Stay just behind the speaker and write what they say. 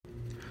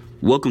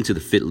Welcome to the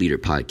Fit Leader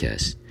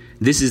Podcast.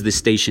 This is the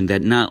station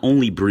that not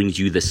only brings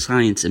you the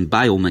science and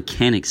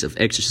biomechanics of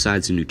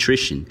exercise and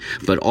nutrition,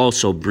 but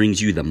also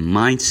brings you the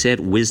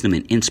mindset, wisdom,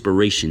 and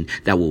inspiration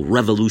that will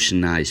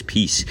revolutionize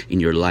peace in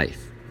your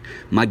life.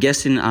 My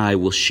guest and I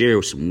will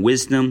share some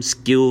wisdom,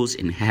 skills,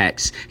 and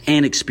hacks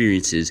and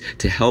experiences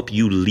to help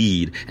you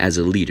lead as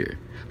a leader.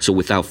 So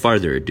without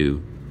further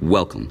ado,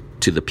 welcome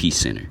to the Peace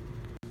Center.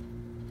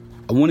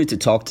 I wanted to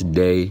talk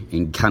today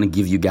and kind of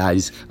give you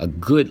guys a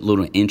good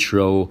little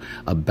intro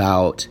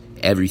about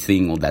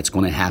everything that's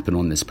going to happen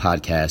on this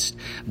podcast.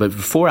 But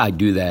before I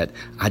do that,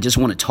 I just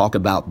want to talk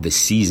about the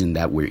season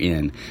that we're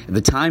in. At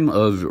the time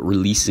of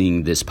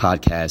releasing this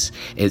podcast,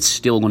 it's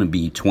still going to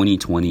be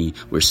 2020.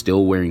 We're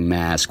still wearing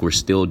masks. We're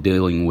still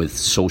dealing with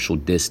social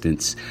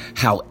distance.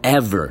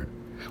 However,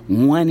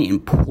 one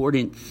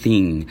important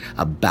thing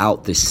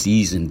about the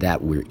season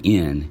that we're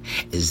in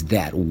is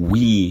that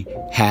we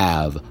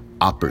have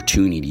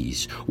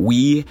opportunities.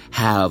 We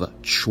have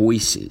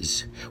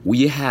choices.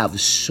 We have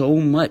so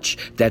much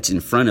that's in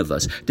front of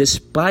us.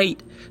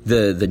 Despite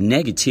the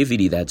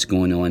negativity that's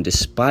going on,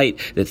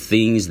 despite the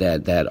things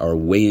that are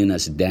weighing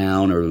us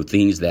down or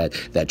things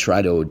that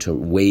try to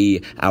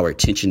weigh our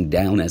attention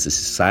down as a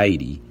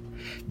society,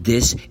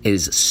 this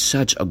is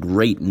such a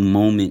great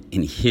moment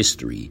in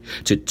history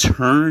to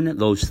turn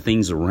those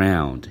things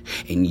around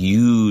and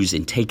use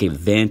and take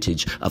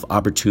advantage of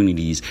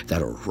opportunities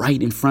that are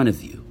right in front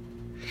of you.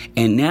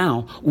 And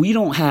now we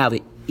don't have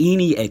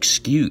any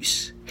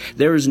excuse.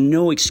 There is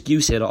no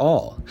excuse at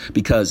all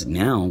because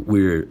now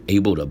we're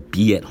able to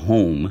be at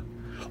home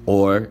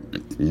or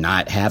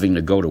not having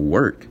to go to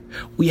work.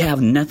 We have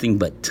nothing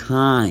but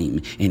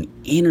time and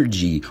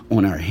energy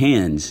on our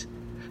hands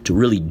to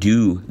really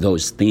do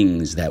those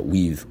things that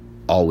we've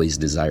always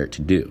desired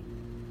to do.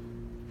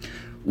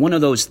 One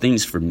of those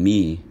things for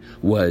me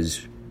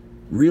was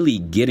really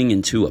getting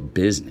into a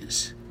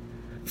business.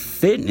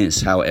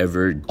 Fitness,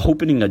 however,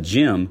 opening a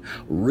gym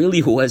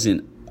really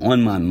wasn't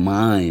on my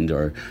mind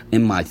or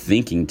in my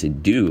thinking to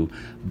do.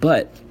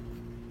 But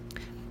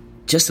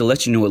just to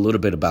let you know a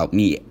little bit about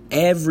me,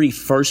 every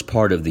first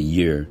part of the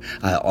year,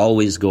 I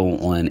always go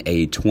on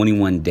a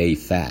 21-day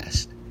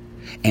fast.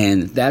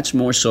 And that's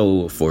more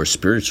so for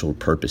spiritual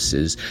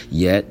purposes,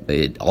 yet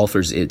it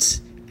offers its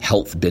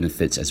health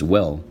benefits as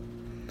well.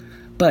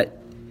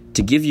 But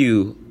to give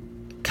you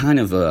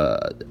kind of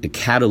a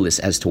catalyst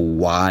as to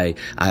why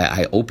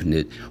I opened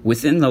it,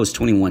 within those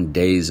 21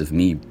 days of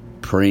me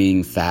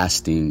praying,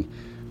 fasting,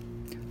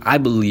 I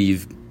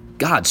believe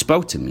God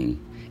spoke to me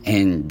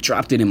and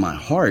dropped it in my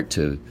heart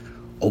to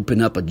open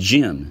up a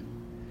gym.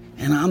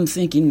 And I'm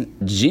thinking,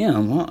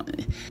 gym, well,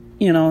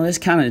 it's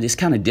kind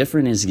of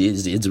different.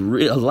 It's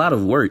a lot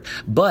of work,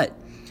 but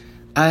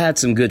I had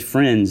some good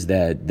friends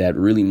that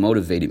really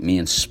motivated me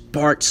and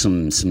sparked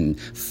some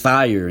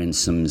fire and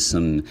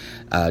some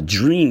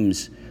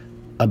dreams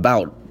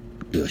about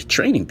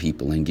training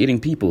people and getting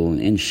people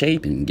in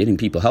shape and getting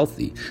people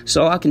healthy.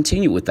 So I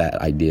continued with that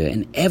idea,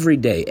 and every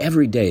day,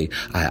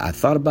 I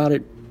thought about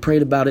it,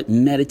 prayed about it,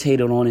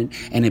 meditated on it,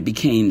 and it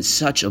became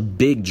such a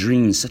big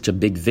dream, such a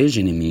big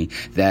vision in me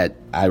that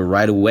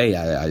right away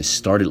I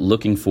started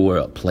looking for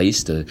a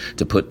place to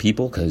put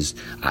people, because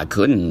I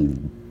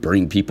couldn't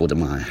bring people to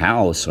my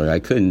house, or I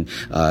couldn't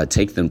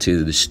take them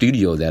to the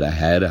studio that I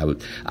had.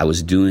 I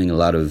was doing a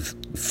lot of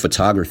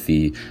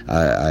photography.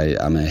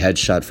 I'm a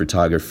headshot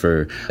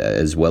photographer,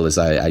 as well as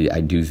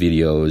I do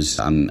videos.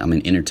 I'm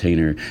an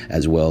entertainer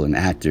as well, an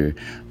actor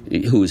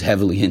who is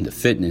heavily into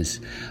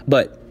fitness.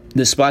 But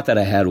the spot that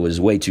I had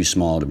was way too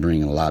small to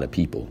bring a lot of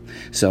people.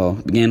 So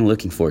I began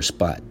looking for a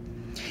spot.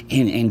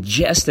 And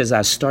just as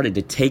I started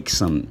to take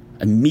some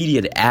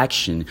immediate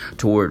action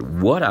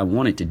toward what I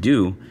wanted to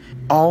do,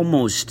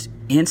 almost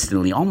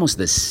instantly, almost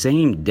the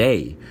same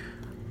day,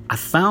 I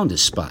found a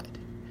spot.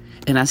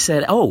 And I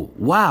said, oh,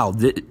 wow,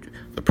 the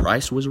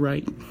price was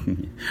right.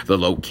 The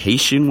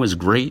location was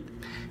great.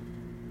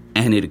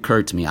 And it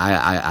occurred to me,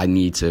 I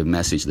need to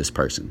message this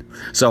person.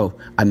 So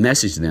I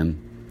messaged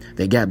them.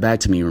 They got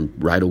back to me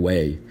right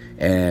away.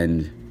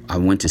 And I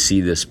went to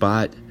see the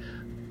spot.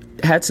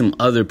 Had some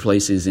other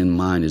places in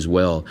mind as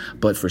well.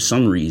 But for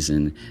some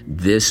reason,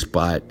 this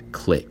spot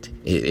clicked.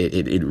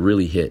 It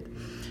really hit.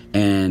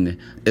 And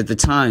at the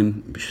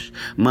time,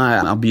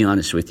 I'll be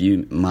honest with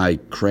you, my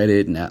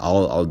credit and a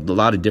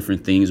lot of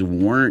different things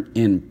weren't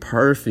in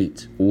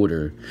perfect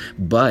order.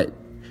 But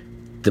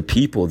the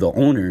people, the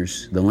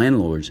owners, the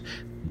landlords,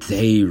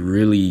 they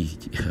really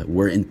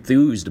were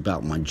enthused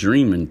about my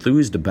dream,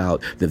 enthused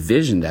about the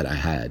vision that I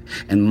had.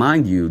 And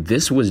mind you,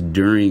 this was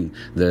during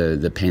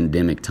the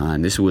pandemic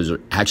time. This was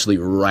actually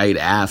right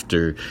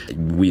after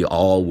we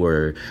all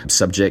were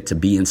subject to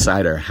be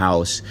inside our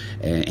house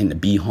and to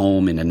be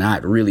home and to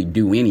not really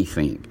do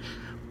anything.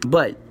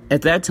 But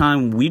at that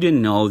time, we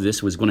didn't know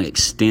this was going to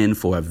extend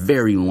for a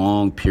very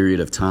long period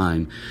of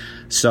time.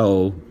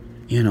 So,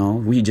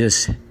 we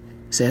just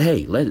said,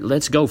 hey,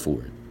 let's go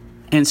for it.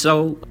 And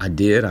so I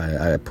did.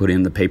 I put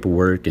in the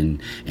paperwork and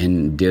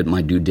did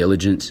my due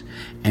diligence.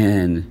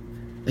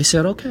 And they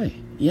said, okay,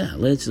 yeah,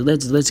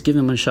 let's give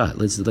him a shot.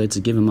 Let's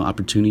give him an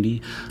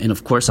opportunity. And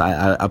of course,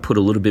 I put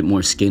a little bit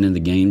more skin in the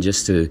game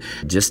just to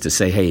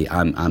say, hey,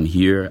 I'm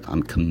here.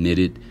 I'm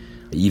committed.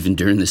 Even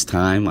during this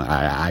time,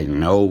 I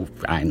know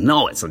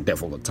it's a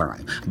difficult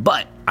time,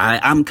 but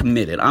I'm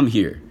committed. I'm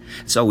here.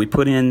 So we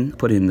put in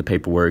the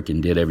paperwork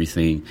and did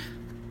everything.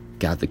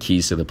 Got the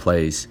keys to the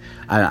place.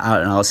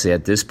 I'll say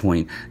at this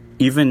point,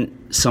 even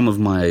some of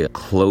my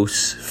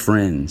close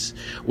friends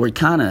were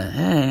kind of,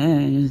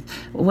 hey,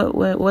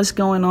 what's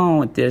going on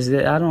with this?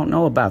 I don't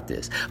know about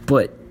this.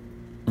 But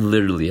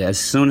literally, as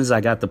soon as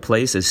I got the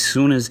place, as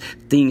soon as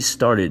things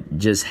started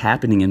just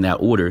happening in that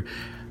order,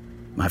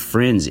 my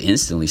friends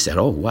instantly said,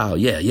 oh, wow,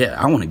 yeah,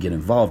 I want to get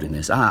involved in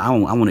this. I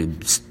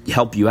want to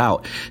help you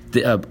out.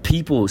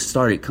 People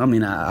started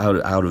coming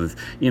out of,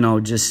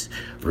 just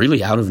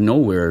really out of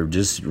nowhere,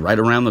 just right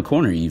around the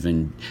corner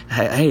even.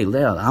 Hey,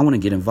 Lel, I want to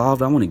get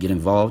involved.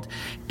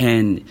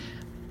 And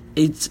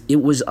it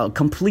was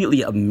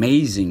completely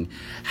amazing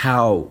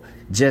how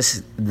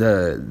just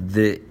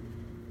the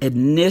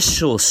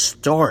initial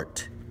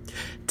start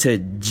to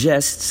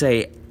just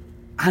say,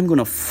 I'm going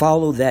to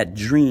follow that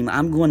dream.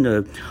 I'm going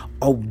to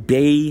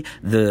obey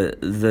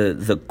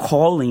the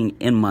calling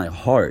in my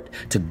heart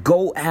to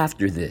go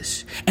after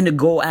this, and to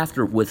go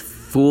after it with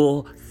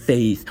full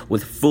faith,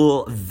 with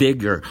full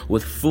vigor,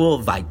 with full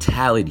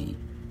vitality.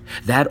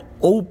 That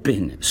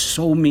opened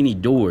so many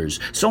doors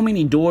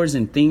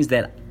and things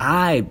that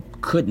I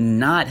could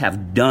not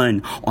have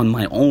done on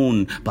my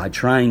own by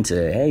trying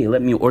to, hey,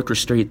 let me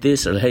orchestrate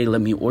this, or hey, let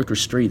me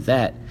orchestrate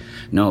that.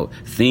 No,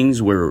 things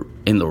were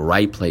in the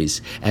right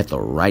place at the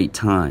right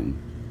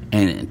time.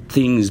 And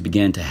things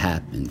began to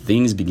happen.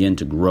 Things began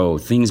to grow.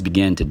 Things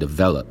began to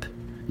develop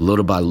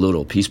little by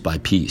little, piece by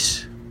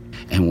piece.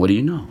 And what do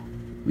you know?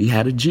 We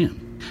had a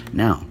gym.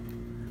 Now,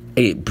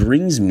 it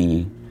brings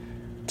me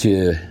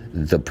to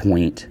the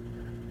point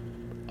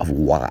of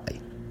why.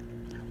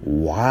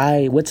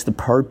 Why? What's the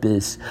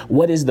purpose?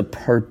 What is the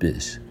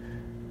purpose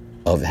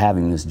of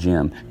having this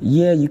gym?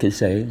 Yeah, you could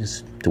say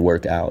it's to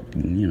work out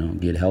and,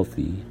 get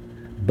healthy.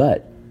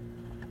 But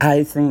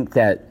I think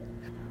that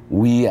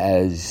we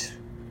as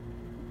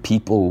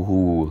people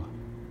who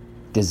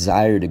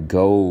desire to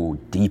go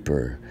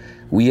deeper,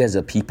 we as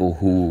a people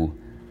who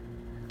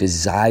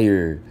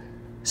desire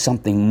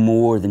something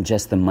more than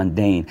just the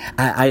mundane.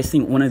 I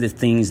think one of the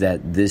things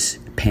that this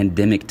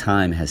pandemic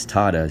time has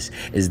taught us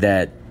is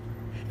that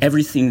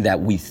everything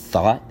that we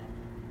thought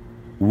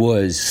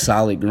was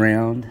solid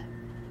ground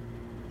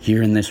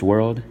here in this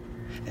world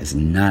is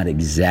not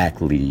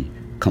exactly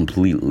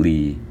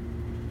completely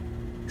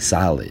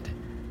solid.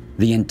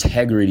 The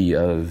integrity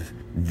of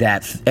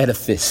that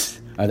edifice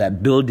or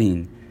that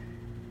building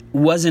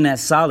wasn't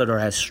as solid or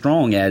as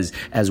strong as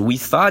we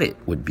thought it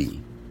would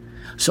be.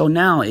 So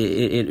now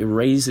it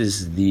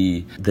raises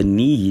the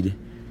need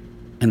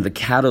and the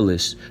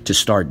catalyst to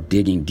start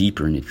digging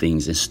deeper into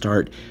things and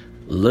start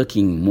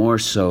looking more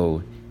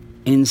so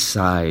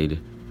inside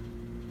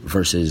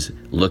versus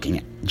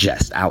looking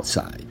just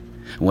outside.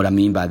 What I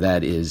mean by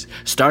that is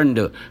starting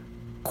to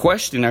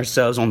question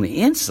ourselves on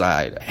the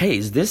inside. Hey,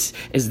 is this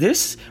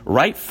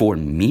right for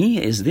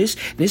me? Is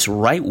this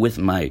right with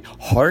my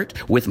heart,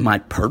 with my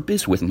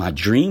purpose, with my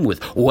dream,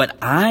 with what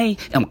I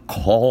am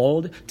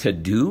called to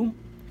do?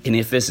 And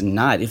if it's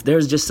not, if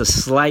there's just a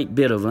slight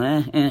bit of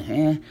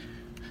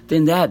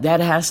then that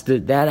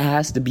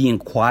has to be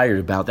inquired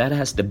about. That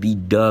has to be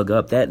dug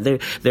up. That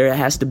there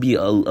has to be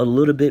a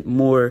little bit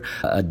more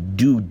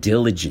due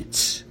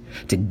diligence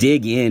to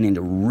dig in and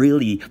to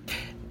really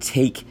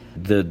take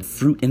the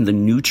fruit and the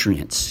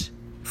nutrients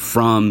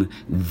from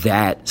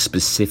that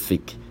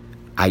specific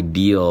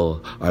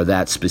ideal or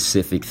that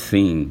specific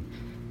thing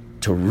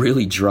to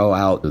really draw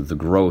out the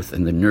growth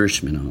and the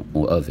nourishment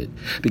of it.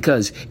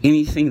 Because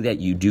anything that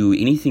you do,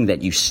 anything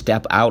that you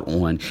step out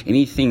on,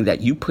 anything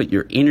that you put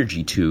your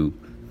energy to,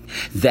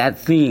 that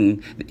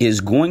thing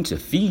is going to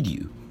feed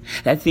you.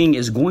 That thing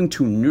is going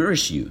to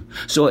nourish you.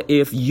 So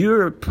if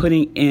you're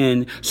putting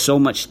in so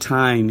much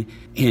time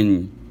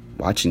in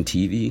watching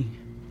TV,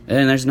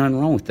 and there's nothing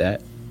wrong with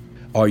that,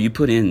 or you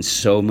put in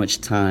so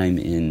much time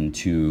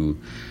into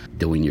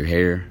doing your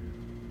hair,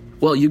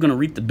 well, you're going to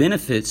reap the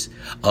benefits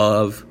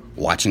of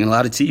watching a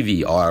lot of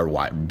TV,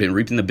 or been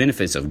reaping the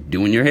benefits of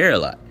doing your hair a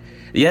lot.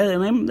 Yeah,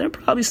 there are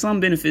probably some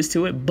benefits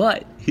to it,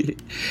 but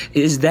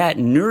is that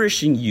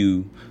nourishing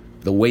you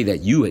the way that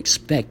you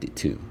expect it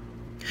to?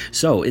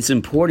 So it's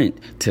important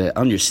to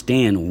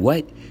understand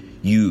what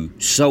you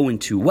sow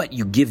into, what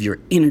you give your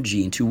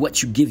energy into,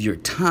 what you give your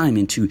time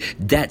into.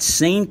 That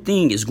same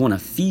thing is going to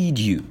feed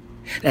you.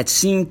 That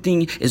same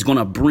thing is going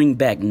to bring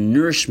back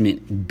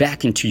nourishment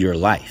back into your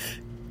life.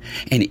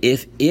 And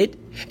if it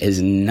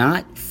is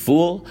not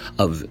full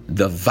of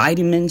the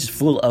vitamins,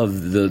 full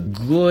of the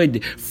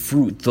good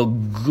fruit, the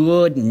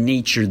good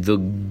nature, the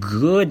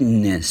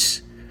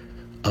goodness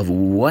of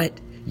what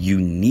you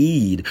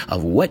need,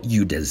 of what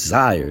you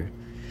desire,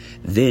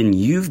 then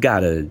you've got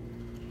to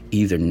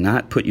either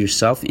not put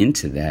yourself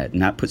into that,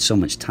 not put so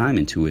much time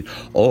into it,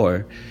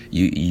 or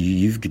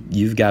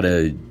you've got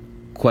to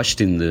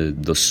question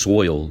the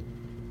soil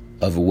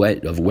of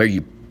where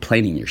you're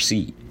planting your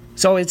seed.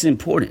 So it's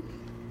important.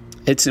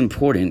 It's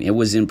important. It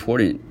was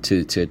important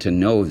to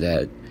know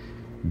that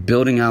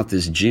building out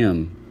this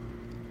gym,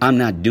 I'm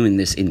not doing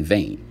this in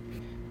vain.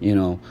 You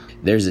know,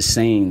 there's a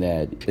saying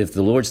that if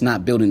the Lord's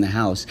not building the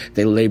house,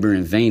 they labor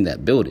in vain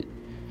that build it.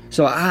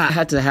 So I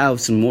had to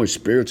have some more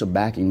spiritual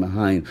backing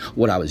behind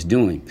what I was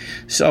doing.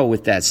 So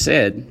with that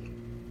said,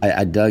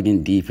 I dug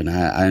in deep, and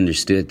I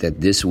understood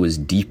that this was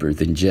deeper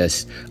than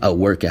just a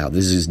workout.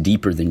 This is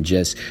deeper than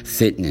just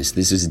fitness.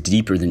 This is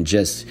deeper than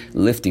just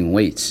lifting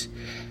weights.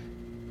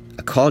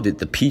 I called it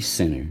the Peace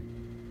Center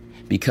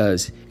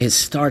because it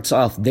starts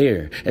off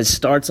there. It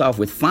starts off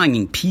with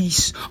finding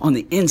peace on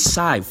the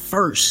inside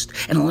first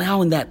and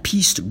allowing that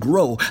peace to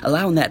grow,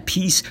 allowing that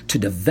peace to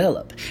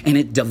develop. And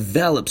it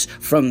develops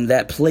from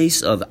that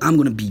place of, I'm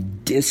going to be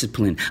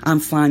disciplined.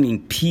 I'm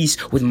finding peace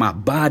with my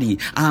body.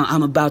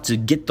 I'm about to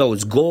get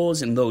those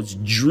goals and those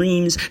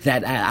dreams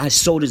that I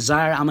so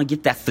desire. I'm going to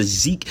get that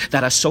physique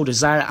that I so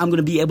desire. I'm going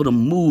to be able to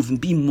move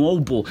and be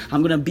mobile.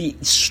 I'm going to be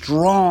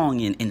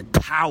strong and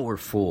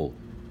powerful.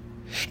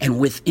 And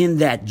within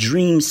that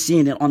dream,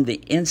 seeing it on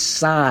the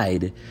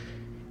inside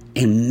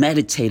and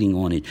meditating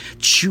on it,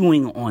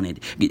 chewing on it,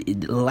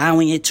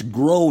 allowing it to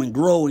grow and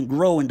grow and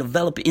grow and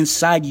develop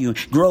inside you,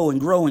 grow and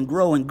grow and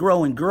grow and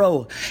grow and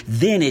grow.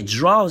 Then it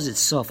draws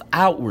itself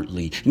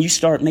outwardly, and you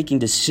start making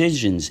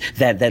decisions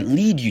that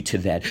lead you to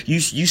that. You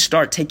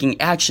start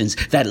taking actions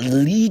that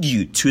lead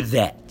you to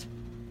that.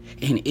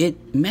 And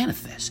it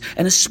manifests.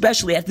 And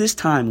especially at this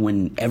time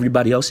when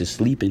everybody else is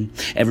sleeping,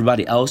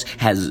 everybody else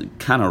has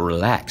kind of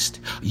relaxed,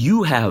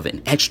 you have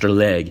an extra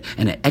leg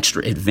and an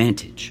extra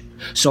advantage.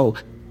 So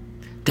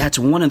that's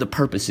one of the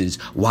purposes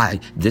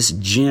why this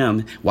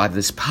gym, why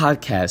this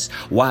podcast,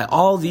 why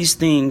all these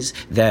things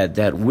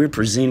that we're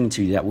presenting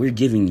to you, that we're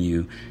giving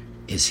you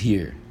is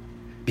here.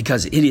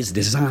 Because it is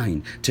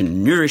designed to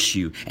nourish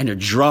you and to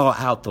draw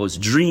out those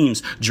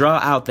dreams, draw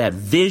out that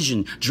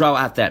vision, draw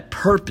out that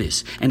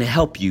purpose, and to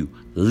help you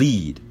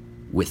lead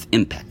with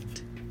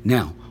impact.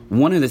 Now,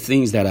 one of the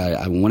things that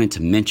I wanted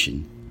to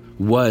mention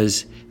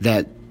was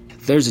that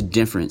there's a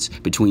difference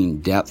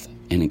between depth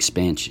and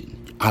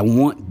expansion. I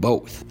want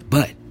both.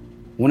 But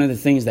one of the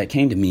things that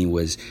came to me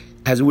was,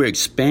 as we're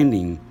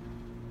expanding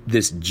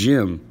this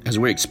gym, as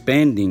we're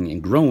expanding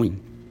and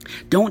growing,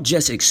 don't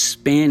just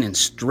expand and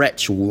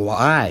stretch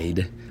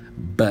wide,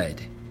 but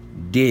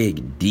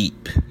dig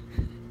deep.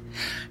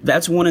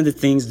 That's one of the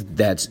things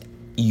that's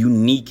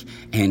unique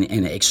and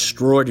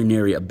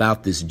extraordinary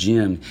about this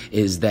gym,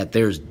 is that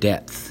there's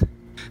depth.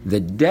 The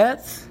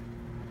depth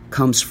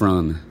comes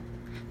from,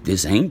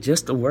 this ain't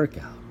just a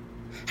workout.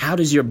 How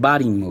does your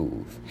body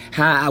move?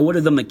 What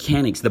are the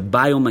mechanics, the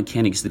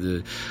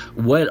biomechanics?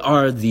 What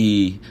are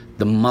the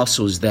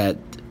muscles that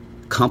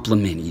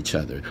complement each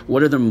other?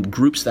 What are the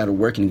groups that are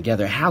working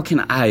together? How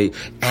can I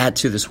add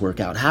to this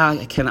workout?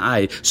 How can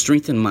I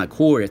strengthen my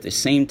core at the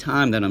same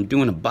time that I'm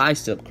doing a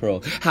bicep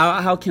curl?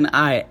 How can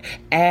I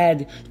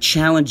add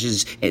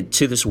challenges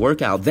to this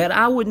workout that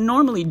I would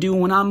normally do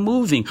when I'm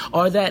moving,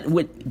 or that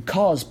would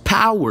cause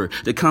power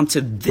to come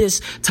to this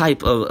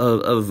type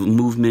of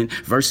movement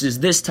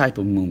versus this type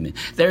of movement?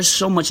 There's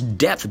so much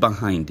depth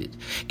behind it.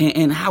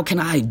 And how can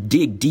I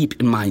dig deep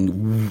in my,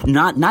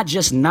 not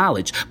just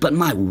knowledge, but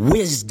my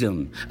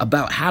wisdom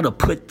about how to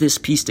put this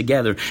piece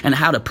together and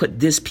how to put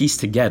this piece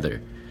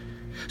together?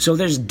 So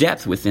there's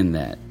depth within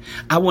that.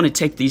 I want to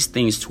take these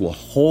things to a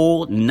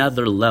whole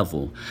nother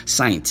level,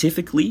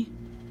 scientifically,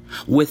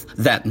 with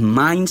that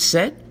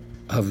mindset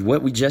of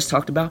what we just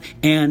talked about,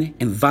 and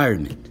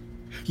environment.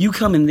 You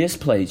come in this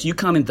place, you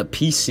come in the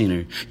Peace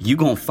Center, you're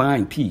going to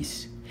find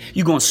peace.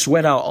 You're going to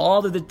sweat out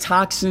all of the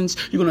toxins.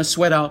 You're going to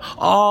sweat out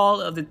all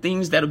of the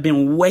things that have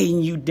been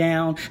weighing you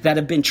down, that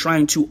have been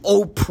trying to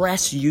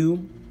oppress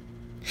you.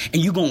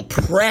 And you're going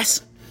to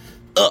press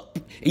up,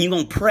 and you're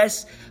going to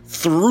press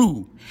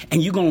through,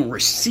 and you're going to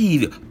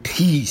receive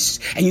peace.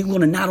 And you're going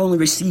to not only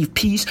receive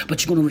peace,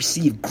 but you're going to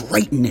receive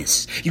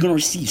greatness. You're going to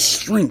receive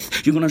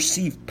strength. You're going to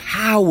receive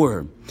power.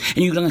 And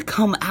you're going to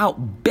come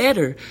out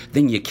better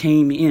than you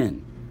came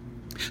in.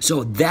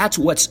 So that's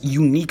what's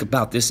unique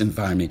about this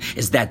environment,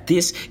 is that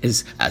this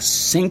is a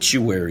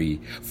sanctuary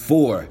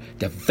for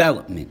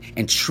development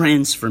and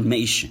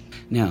transformation.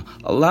 Now,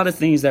 a lot of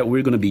things that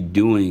we're going to be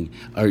doing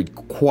are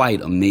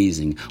quite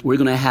amazing. We're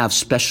going to have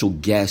special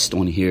guests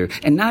on here,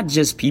 and not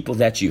just people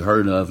that you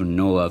heard of or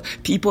know of,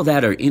 people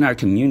that are in our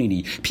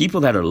community,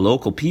 people that are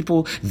local,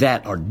 people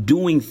that are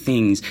doing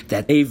things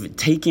that they've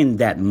taken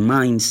that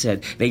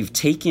mindset, they've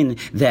taken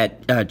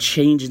that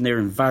change in their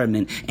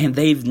environment, and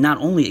they've not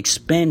only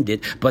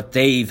expanded, but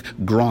they've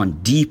grown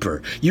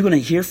deeper. You're going to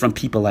hear from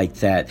people like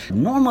that.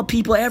 Normal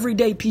people,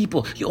 everyday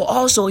people. You'll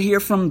also hear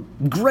from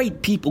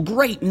great people,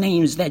 great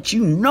names that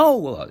you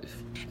know of.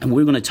 And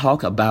we're going to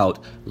talk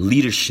about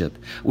leadership.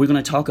 We're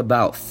going to talk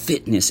about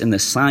fitness and the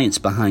science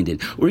behind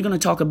it. We're going to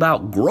talk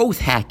about growth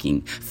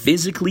hacking,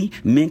 physically,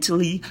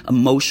 mentally,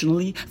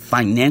 emotionally,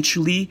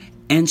 financially,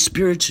 and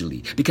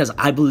spiritually, because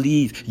I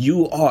believe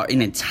you are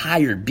an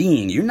entire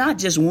being. You're not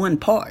just one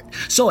part.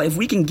 So if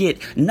we can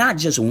get not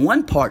just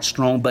one part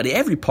strong, but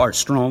every part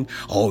strong,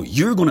 oh,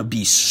 you're going to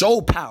be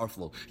so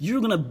powerful.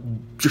 You're going to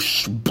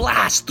just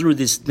blast through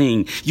this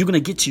thing. You're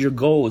going to get to your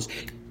goals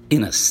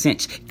in a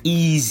sense,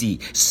 easy,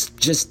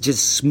 just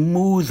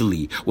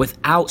smoothly,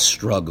 without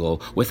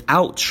struggle,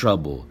 without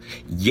trouble.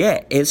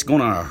 Yeah, it's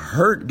going to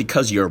hurt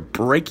because you're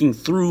breaking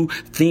through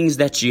things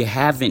that you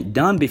haven't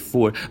done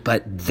before,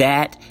 but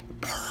that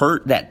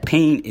hurt, that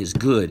pain is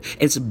good.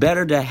 It's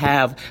better to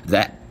have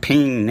that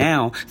pain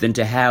now than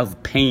to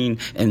have pain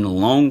in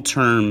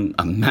long-term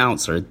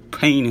amounts, or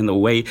pain in the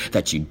way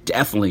that you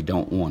definitely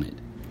don't want it.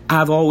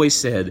 I've always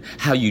said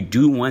how you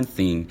do one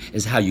thing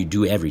is how you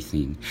do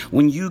everything.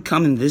 When you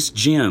come in this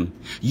gym,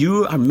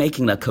 you are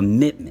making a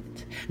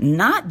commitment,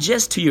 not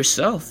just to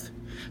yourself,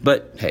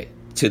 but hey,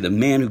 to the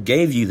man who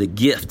gave you the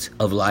gift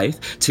of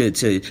life,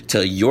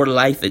 to your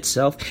life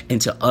itself,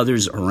 and to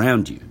others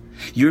around you.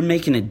 You're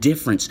making a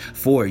difference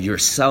for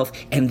yourself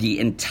and the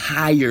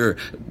entire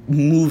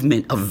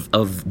movement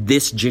of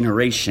this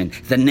generation,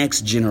 the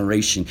next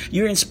generation.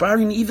 You're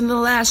inspiring even the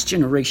last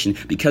generation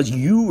because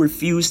you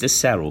refuse to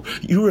settle.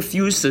 You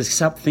refuse to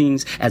accept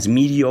things as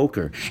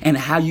mediocre. And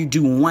how you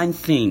do one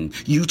thing,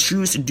 you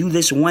choose to do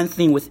this one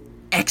thing with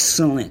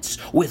excellence,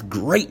 with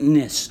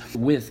greatness,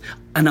 with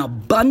an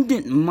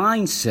abundant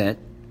mindset,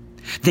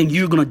 then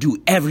you're going to do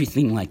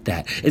everything like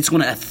that. It's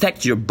going to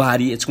affect your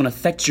body. It's going to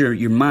affect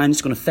your mind.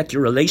 It's going to affect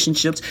your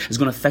relationships. It's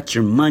going to affect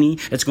your money.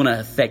 It's going to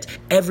affect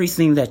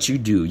everything that you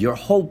do, your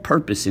whole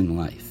purpose in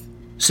life.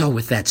 So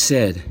with that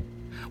said,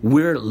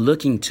 we're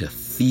looking to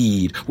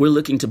feed. We're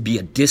looking to be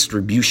a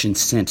distribution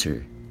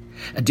center,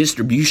 a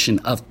distribution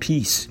of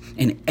peace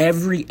in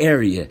every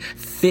area,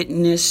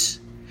 fitness,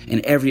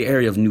 in every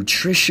area of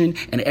nutrition,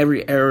 and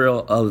every area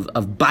of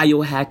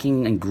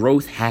biohacking and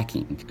growth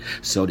hacking,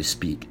 so to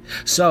speak.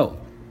 So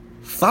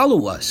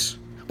follow us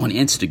on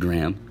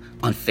Instagram,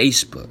 on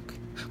Facebook,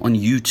 on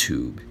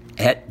YouTube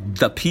at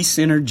The Peace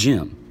Center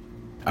Gym.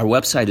 Our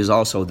website is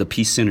also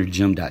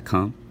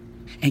thepeacecentergym.com.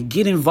 And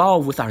get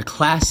involved with our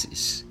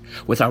classes,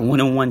 with our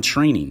one-on-one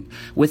training,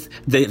 with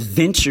the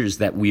adventures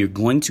that we are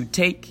going to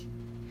take,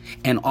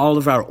 and all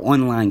of our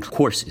online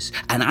courses.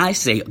 And I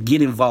say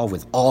get involved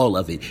with all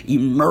of it.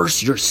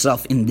 Immerse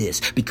yourself in this,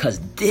 because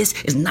this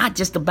is not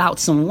just about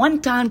some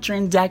one-time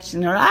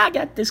transaction or I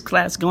got this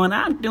class going,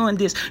 I'm doing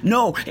this.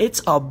 No,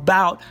 it's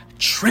about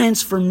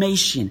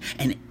transformation,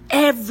 and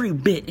every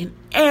bit in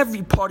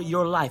every part of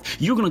your life,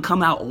 you're going to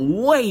come out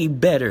way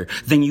better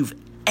than you've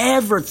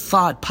ever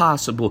thought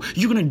possible.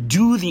 You're going to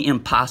do the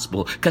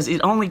impossible, because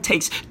it only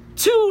takes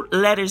 2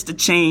 letters to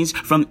change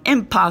from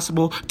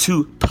impossible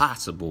to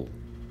possible.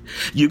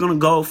 You're going to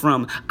go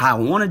from I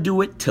want to do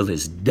it till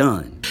it's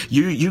done.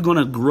 You're going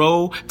to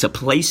grow to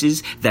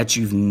places that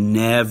you've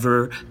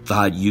never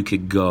thought you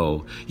could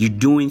go. You're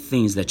doing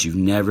things that you've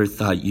never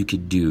thought you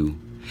could do.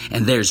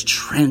 And there's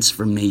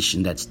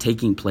transformation that's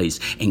taking place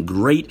in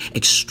great,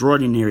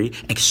 extraordinary,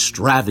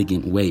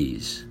 extravagant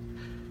ways.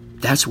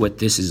 That's what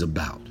this is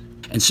about.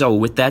 And so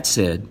with that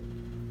said,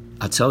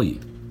 I'll tell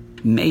you,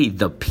 may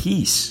the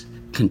peace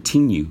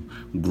continue,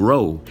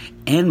 grow,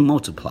 and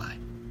multiply.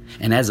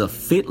 And as a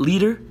fit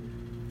leader,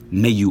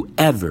 may you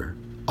ever,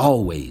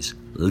 always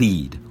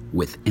lead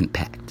with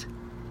impact.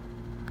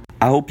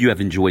 I hope you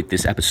have enjoyed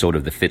this episode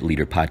of the Fit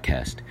Leader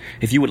Podcast.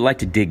 If you would like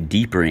to dig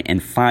deeper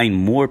and find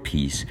more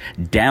peace,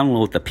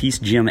 download the Peace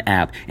Gym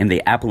app in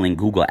the Apple and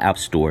Google App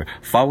Store.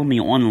 Follow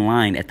me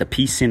online at the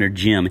Peace Center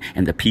Gym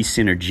and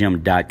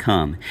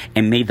thepeacecentergym.com.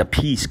 And may the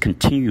peace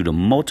continue to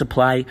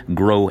multiply,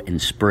 grow,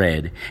 and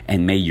spread.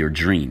 And may your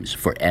dreams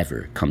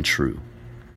forever come true.